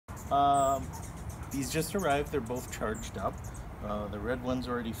Um, these just arrived. They're both charged up. The red one's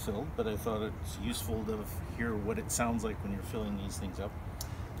already filled, but I thought it's useful to hear what it sounds like when you're filling these things up.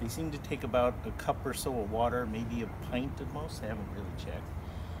 They seem to take about a cup or so of water, maybe a pint at most. I haven't really checked.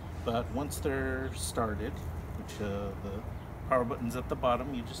 But once they're started, which the power button's at the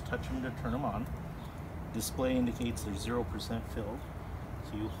bottom, you just touch them to turn them on. Display indicates they're 0% filled.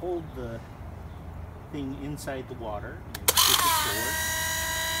 So you hold the thing inside the water, you push it forward,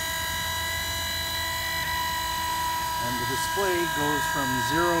 and the display goes from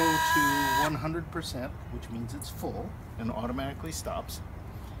 0 to 100%, which means it's full, and automatically stops.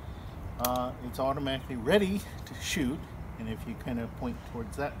 It's automatically ready to shoot, and if you kind of point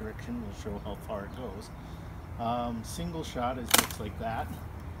towards that direction, we'll show how far it goes. Single shot looks like that,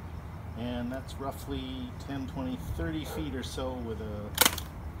 and that's roughly 10, 20, 30 feet or so with a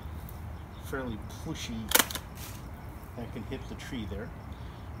fairly pushy that can hit the tree there.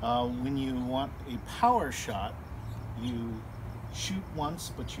 When you want a power shot, you shoot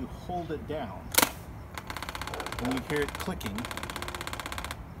once, but you hold it down, and you hear it clicking,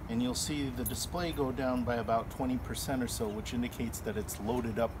 and you'll see the display go down by about 20% or so, which indicates that it's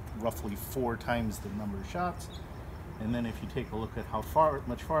loaded up roughly 4 times the number of shots. And then if you take a look at how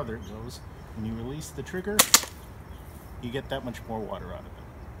much farther it goes, when you release the trigger, you get that much more water out of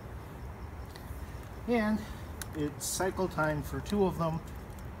it. And its cycle time for 2 of them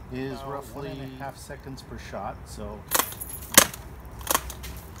is roughly 1.5 seconds per shot. So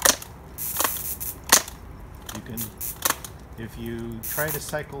you can, if you try to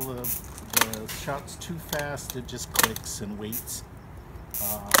cycle the shots too fast, it just clicks and waits.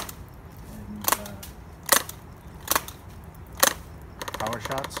 Power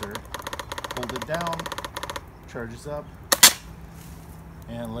shots are hold it down, charges up,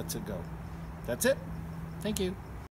 and lets it go. That's it. Thank you.